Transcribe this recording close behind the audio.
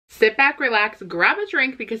sit back, relax, grab a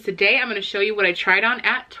drink, because today I'm going to show you what I tried on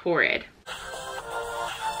at Torrid.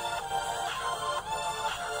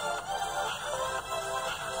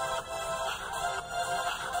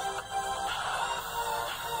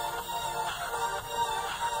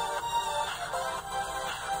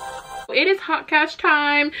 It is hot cash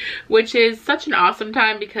time, which is such an awesome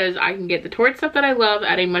time because I can get the Torrid stuff that I love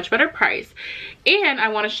at a much better price. And I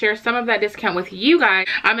want to share some of that discount with you guys.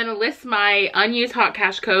 I'm going to list my unused hot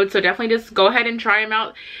cash codes, so definitely just go ahead and try them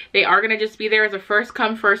out. They are going to just be there as a first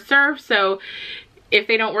come, first serve. So if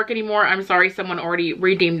they don't work anymore, I'm sorry, someone already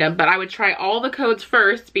redeemed them. But I would try all the codes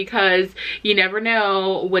first because you never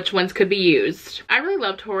know which ones could be used. I really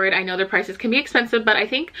love Torrid. I know their prices can be expensive, but I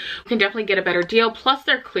think you can definitely get a better deal. Plus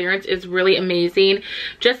their clearance is really amazing.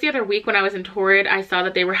 Just the other week when I was in Torrid, I saw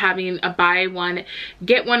that they were having a buy one,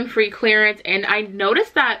 get one free clearance. And I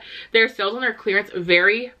noticed that their sales on their clearance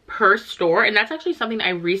vary per store, and that's actually something I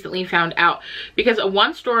recently found out, because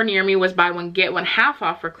one store near me was buy one get one half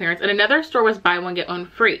off for clearance, and another store was buy one get one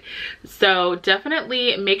free. So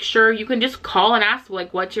definitely make sure you can just call and ask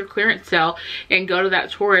like what's your clearance sale and go to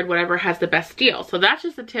that Torrid, whatever has the best deal. So that's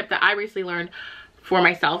just a tip that I recently learned for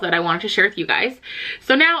myself that I wanted to share with you guys.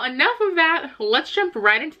 So now enough of that, let's jump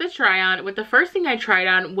right into the try on. With the first thing I tried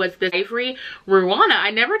on was this ivory Ruana.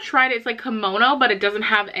 I never tried it. It's like kimono, but it doesn't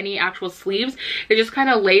have any actual sleeves. It just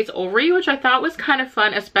kind of lays over you, which I thought was kind of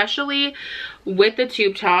fun, especially with the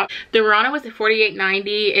tube top. The Ruana was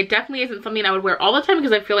 $48.90. It definitely isn't something I would wear all the time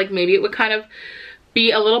because I feel like maybe it would kind of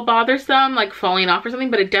be a little bothersome, like falling off or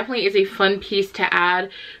something, but it definitely is a fun piece to add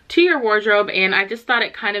to your wardrobe, and I just thought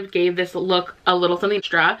it kind of gave this look a little something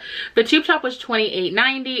extra. The tube top was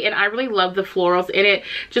 $28.90, and I really love the florals in it.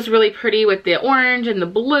 Just really pretty with the orange and the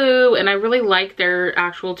blue, and I really like their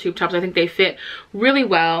actual tube tops. I think they fit really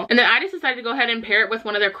well. And then I just decided to go ahead and pair it with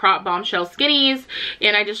one of their crop bombshell skinnies,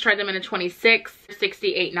 and I just tried them in a 26,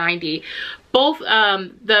 $68.90. Both,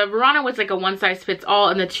 the Ruana was like a one size fits all,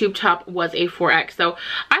 and the tube top was a 4X. So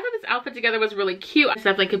I thought this outfit together was really cute. It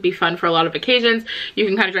definitely could be fun for a lot of occasions. You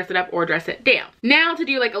can kind of dress it up or dress it down. Now to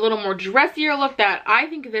do like a little more dressier look, that I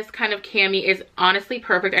think this kind of cami is honestly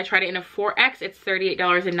perfect. I tried it in a 4X. It's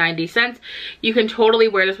 $38.90. You can totally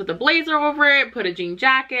wear this with a blazer over it, put a jean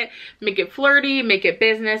jacket, make it flirty, make it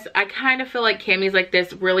business. I kind of feel like camis like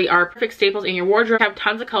this really are perfect staples in your wardrobe. I have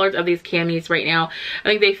tons of colors of these camis right now. I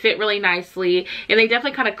think they fit really nicely, and they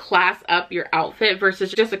definitely kind of class up your outfit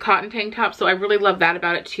versus just a cotton tank top. So I really love that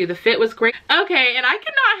about it too. The fit was great. Okay, and I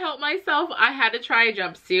could not help myself. I had to try a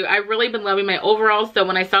jumpsuit. I've really been loving my overalls, so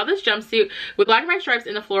when I saw this jumpsuit with black and white stripes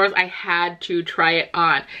in the florals, I had to try it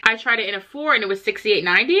on. I tried it in a 4 and it was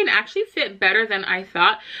 $68.90, and actually fit better than I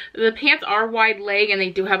thought. The pants are wide leg and they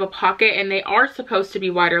do have a pocket, and they are supposed to be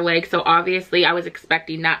wider leg, so obviously I was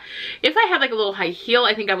expecting that. If I had like a little high heel,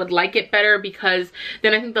 I think I would like it better, because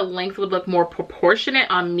then I think the length would look more proportionate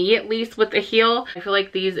on me, at least with the heel. I feel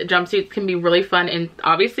like these jumpsuits can be really fun and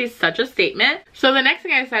obviously such a statement. So the next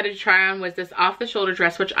thing I decided to try on was this off the shoulder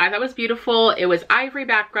dress, which I thought was beautiful. It was ivory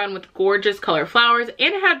background with gorgeous color flowers,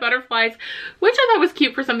 and it had butterflies, which I thought was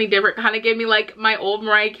cute for something different. Kind of gave me like my old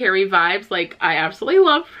Mariah Carey vibes. Like, I absolutely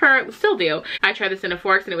love her, still do. I tried this in a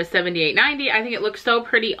 4X and it was $78.90. I think it looks so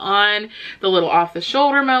pretty on. The little off the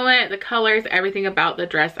shoulder moment, the colors, everything about the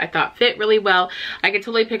dress I thought fit really well. I could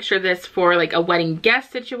totally picture this for like a wedding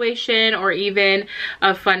guest situation, or even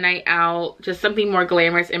a fun night out, just something more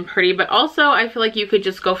glamorous and pretty. But also I feel like you could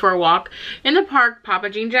just go for a walk in the park, pop a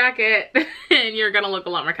jean jacket, and you're gonna look a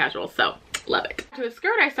lot more casual. So love it. To a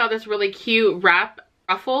skirt, I saw this really cute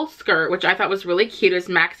ruffle skirt, which I thought was really cute. It was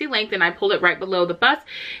maxi length, and I pulled it right below the bust,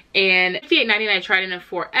 and $58.90. I tried in a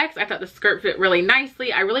 4X. I thought the skirt fit really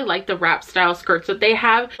nicely. I really like the wrap style skirts that they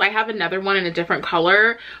have. I have another one in a different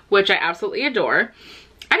color, which I absolutely adore.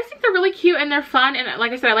 I just think they're really cute and they're fun, and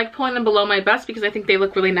like I said, I like pulling them below my bust because I think they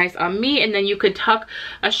look really nice on me. And then you could tuck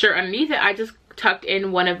a shirt underneath it. I just tucked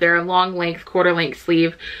in one of their long length, quarter length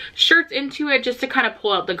sleeve shirts into it just to kind of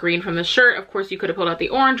pull out the green from the shirt. Of course, you could have pulled out the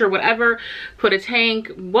orange or whatever, put a tank,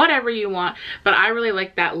 whatever you want, but I really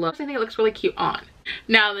like that look. I think it looks really cute on.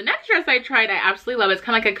 Now the next dress I tried, I absolutely love. It's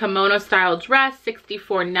kind of like a kimono style dress,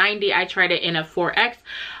 $64.90. I tried it in a 4X.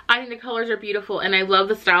 I think the colors are beautiful and I love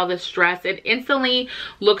the style of this dress. It instantly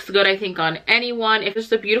looks good, I think, on anyone. If it's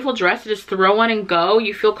just a beautiful dress to just throw on and go,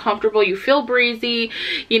 you feel comfortable, you feel breezy.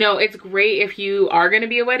 You know, it's great if you are going to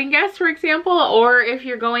be a wedding guest, for example, or if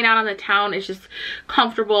you're going out on the town. It's just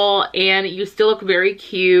comfortable and you still look very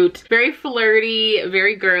cute, very flirty,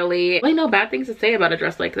 very girly. Really no bad things to say about a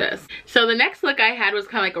dress like this. So the next look I had was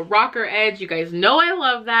kind of like a rocker edge. You guys know I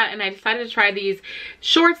love that, and I decided to try these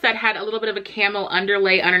shorts that had a little bit of a camo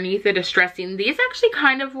underlay underneath underneath the distressing. These actually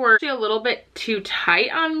kind of were a little bit too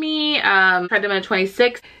tight on me. Tried them in a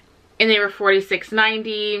 26 and they were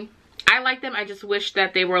 $46.90. I like them. I just wish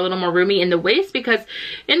that they were a little more roomy in the waist, because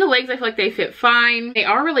in the legs I feel like they fit fine. They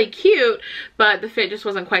are really cute, but the fit just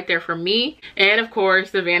wasn't quite there for me. And of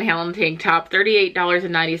course the Van Halen tank top,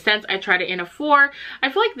 $38.90. I tried it in a 4.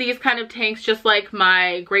 I feel like these kind of tanks, just like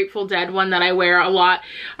my Grateful Dead one that I wear a lot,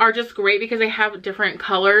 are just great because they have different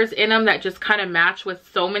colors in them that just kind of match with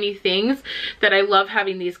so many things, that I love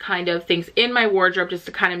having these kind of things in my wardrobe just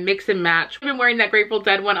to kind of mix and match. I've been wearing that Grateful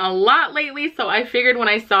Dead one a lot lately, so I figured when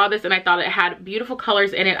I saw this and I thought it had beautiful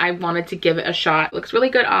colors in it, I wanted to give it a shot. It looks really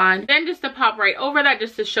good on. Then just to pop right over that,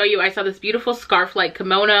 just to show you, I saw this beautiful scarf like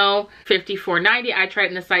kimono, $54.90. I tried it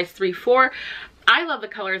in the size 3-4. I love the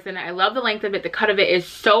colors in it. I love the length of it. The cut of it is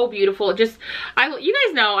so beautiful. Just, you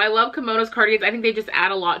guys know I love kimonos, cardigans. I think they just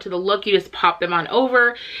add a lot to the look. You just pop them on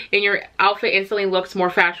over and your outfit instantly looks more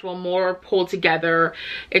fashionable, more pulled together.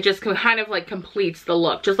 It just kind of like completes the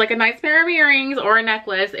look. Just like a nice pair of earrings or a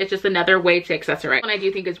necklace. It's just another way to accessorize. And I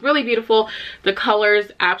do think it's really beautiful. The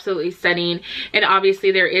colors, absolutely stunning. And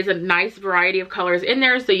obviously there is a nice variety of colors in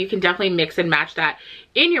there, so you can definitely mix and match that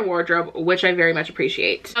in your wardrobe, which I very much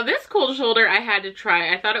appreciate. Now this cold shoulder I had to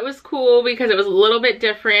try. I thought it was cool because it was a little bit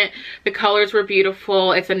different. The colors were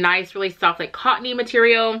beautiful. It's a nice, really soft, like cottony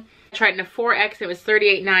material. I tried in a 4X. It was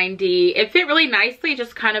 $38.90. It fit really nicely.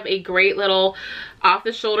 Just kind of a great little off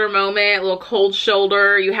the shoulder moment, a little cold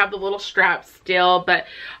shoulder. You have the little strap still, but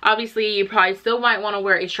obviously you probably still might want to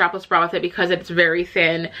wear a strapless bra with it because it's very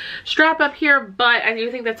thin strap up here, but I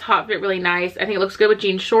do think the top fit really nice. I think it looks good with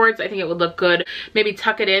jean shorts. I think it would look good, maybe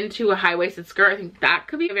tuck it into a high-waisted skirt. I think that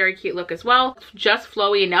could be a very cute look as well. Just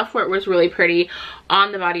flowy enough where it was really pretty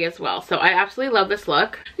on the body as well. So I absolutely love this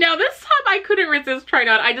look. Now this top I couldn't resist trying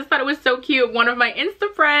on. I just thought it was so cute. One of my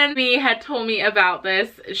Insta friends had told me about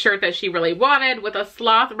this shirt that she really wanted, with a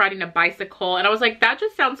sloth riding a bicycle, and I was like, that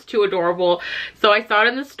just sounds too adorable. So I saw it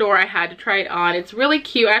in the store. I had to try it on. It's really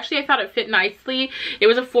cute. Actually, I thought it fit nicely. It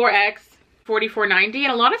was a 4X, $44.90,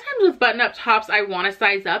 and a lot of times with button-up tops I want to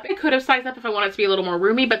size up. I could have sized up if I wanted it to be a little more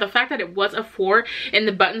roomy, but the fact that it was a 4 and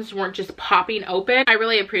the buttons weren't just popping open, I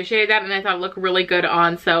really appreciated that, and I thought it looked really good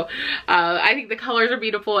on. So I think the colors are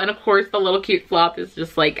beautiful, and of course the little cute sloth is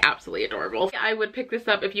just like absolutely adorable. I would pick this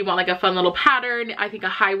up if you want like a fun little pattern. I think a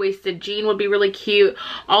high-waisted jean would be really cute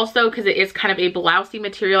also, because it is kind of a blousey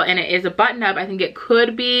material and it is a button-up. I think it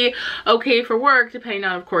could be okay for work, depending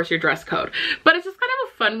on, of course, your dress code, but it's just kind of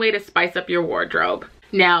a fun way to spice up your wardrobe.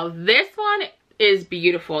 Now this one is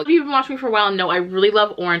beautiful. If you've been watching me for a while, know I really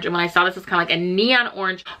love orange, and when I saw this, it's kind of like a neon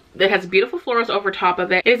orange that has beautiful florals over top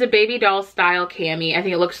of it. It is a baby doll style cami. I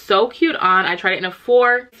think it looks so cute on. I tried it in a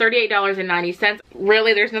 4, $38.90.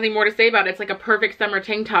 Really, there's nothing more to say about it. It's like a perfect summer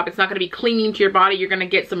tank top. It's not going to be clinging to your body. You're going to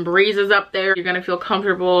get some breezes up there. You're going to feel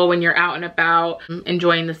comfortable when you're out and about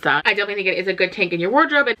enjoying the sun. I definitely think it is a good tank in your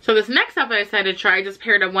wardrobe. So this next outfit I decided to try, I just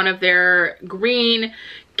paired up one of their green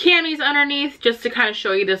camis underneath just to kind of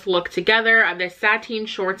show you this look together. The sateen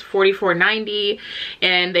shorts, $44.90,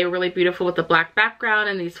 and they were really beautiful with the black background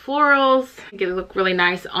and these florals. I think they look really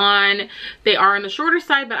nice on. They are on the shorter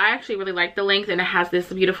side, but I actually really like the length, and it has this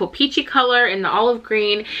beautiful peachy color in the olive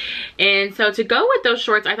green. And so to go with those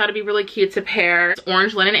shorts, I thought it'd be really cute to pair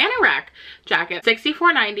orange linen anorak jacket,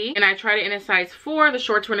 $64.90, and I tried it in a size 4. The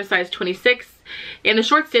shorts were in a size 26. And the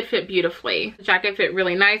shorts did fit beautifully. The jacket fit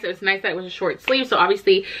really nice. It was nice that it was a short sleeve, so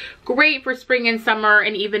obviously great for spring and summer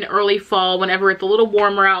and even early fall whenever it's a little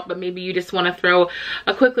warmer out, but maybe you just want to throw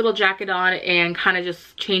a quick little jacket on and kind of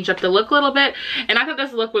just change up the look a little bit. And I thought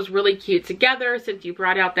this look was really cute together since you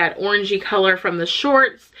brought out that orangey color from the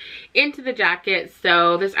shorts into the jacket.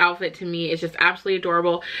 So this outfit to me is just absolutely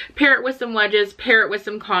adorable. Pair it with some wedges, pair it with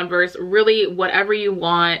some Converse, really whatever you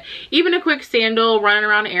want. Even a quick sandal, running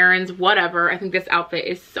around errands, whatever. I think this outfit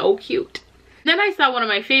is so cute. Then I saw one of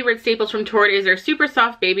my favorite staples from Torrid is their super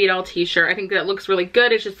soft baby doll t-shirt. I think that looks really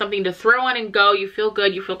good. It's just something to throw on and go. You feel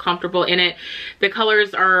good, you feel comfortable in it. The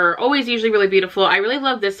colors are always usually really beautiful. I really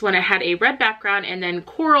love this one. It had a red background and then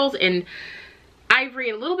corals and ivory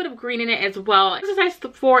and a little bit of green in it as well. This is size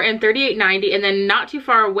 4 and $38.90, and then not too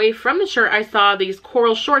far away from the shirt I saw these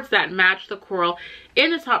coral shorts that match the coral in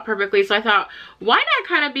the top perfectly. So I thought, why not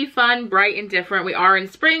kind of be fun, bright, and different? We are in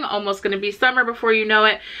spring, almost going to be summer before you know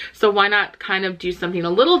it, so why not kind of do something a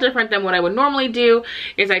little different than what I would normally do.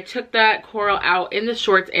 Is I took that coral out in the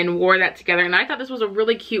shorts and wore that together, and I thought this was a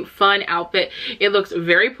really cute, fun outfit. It looks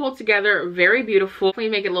very pulled together, very beautiful.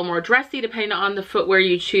 Definitely make it a little more dressy depending on the footwear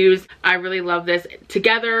you choose. I really love this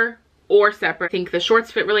together or separate. I think the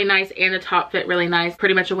shorts fit really nice and the top fit really nice.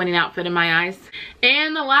 Pretty much a winning outfit in my eyes.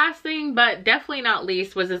 And the last thing, but definitely not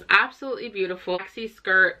least, was this absolutely beautiful maxi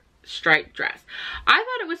skirt striped dress. I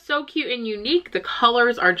thought it was so cute and unique. The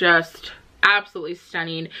colors are just absolutely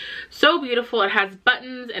stunning, so beautiful. It has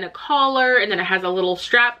buttons and a collar, and then it has a little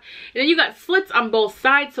strap, and then you got slits on both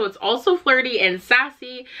sides, so it's also flirty and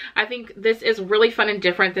sassy. I think this is really fun and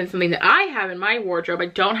different than something that I have in my wardrobe. I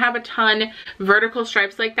don't have a ton vertical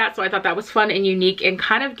stripes like that, so I thought that was fun and unique and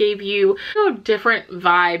kind of gave you a different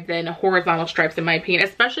vibe than horizontal stripes in my opinion,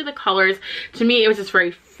 especially the colors. To me, it was just very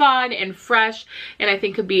fun and fresh, and I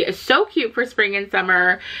think could be so cute for spring and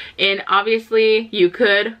summer. And obviously you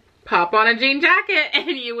could pop on a jean jacket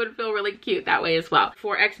and you would feel really cute that way as well.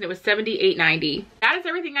 4X, and it was $78.90. That is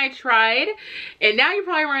everything I tried. And now you're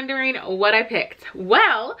probably wondering what I picked.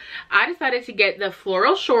 Well, I decided to get the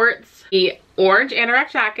floral shorts, the orange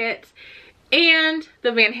anorak jacket, and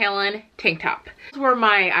the Van Halen tank top. Those were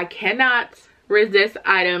my I cannot resist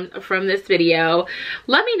items from this video.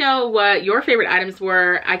 Let me know what your favorite items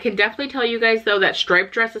were. I can definitely tell you guys though that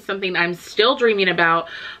striped dress is something I'm still dreaming about.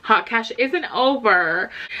 Hot cash isn't over.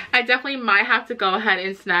 I definitely might have to go ahead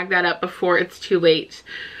and snag that up before it's too late.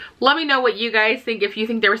 Let me know what you guys think, if you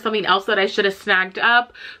think there was something else that I should have snagged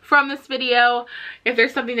up from this video, if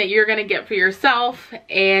there's something that you're gonna get for yourself.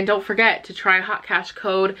 And don't forget to try Hot Cash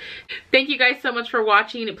code. Thank you guys so much for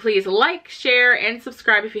watching. Please like, share, and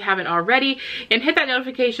subscribe if you haven't already, and hit that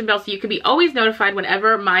notification bell so you can be always notified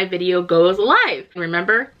whenever my video goes live. And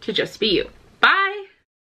remember to just be you. Bye!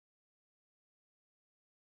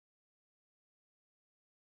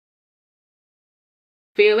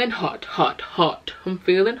 Feeling hot, hot, hot. I'm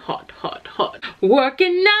feeling hot, hot, hot.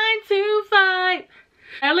 Working 9 to 5.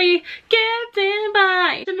 Barely getting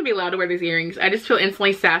by. Shouldn't be allowed to wear these earrings. I just feel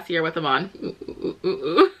instantly sassier with them on. Ooh, ooh,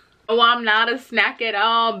 ooh. Oh, I'm not a snack at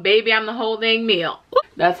all. Baby, I'm the whole dang meal.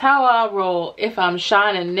 That's how I roll. If I'm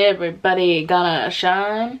shining, everybody gonna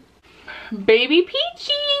shine. Baby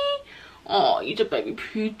Peachy. Oh, you just baby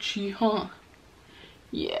Peachy, huh?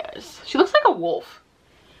 Yes. She looks like a wolf.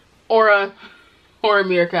 Or a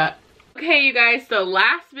meerkat. Okay, you guys, so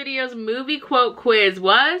last video's movie quote quiz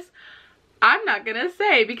was, I'm not gonna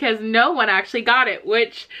say because no one actually got it,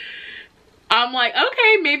 which I'm like,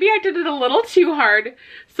 okay, maybe I did it a little too hard.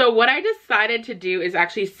 So what I decided to do is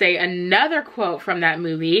actually say another quote from that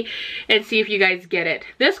movie and see if you guys get it.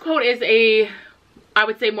 This quote is I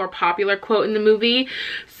would say more popular quote in the movie,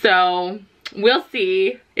 so we'll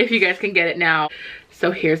see if you guys can get it now.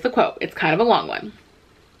 So here's the quote. It's kind of a long one.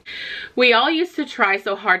 We all used to try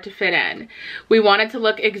so hard to fit in. We wanted to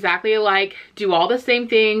look exactly alike, do all the same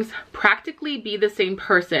things, practically be the same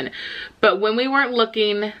person. But when we weren't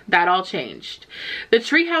looking, that all changed. The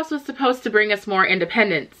treehouse was supposed to bring us more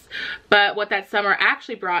independence, but what that summer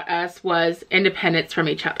actually brought us was independence from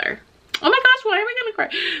each other. Oh my gosh, why am I gonna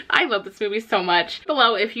cry? I love this movie so much.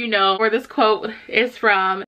 Below if you know where this quote is from.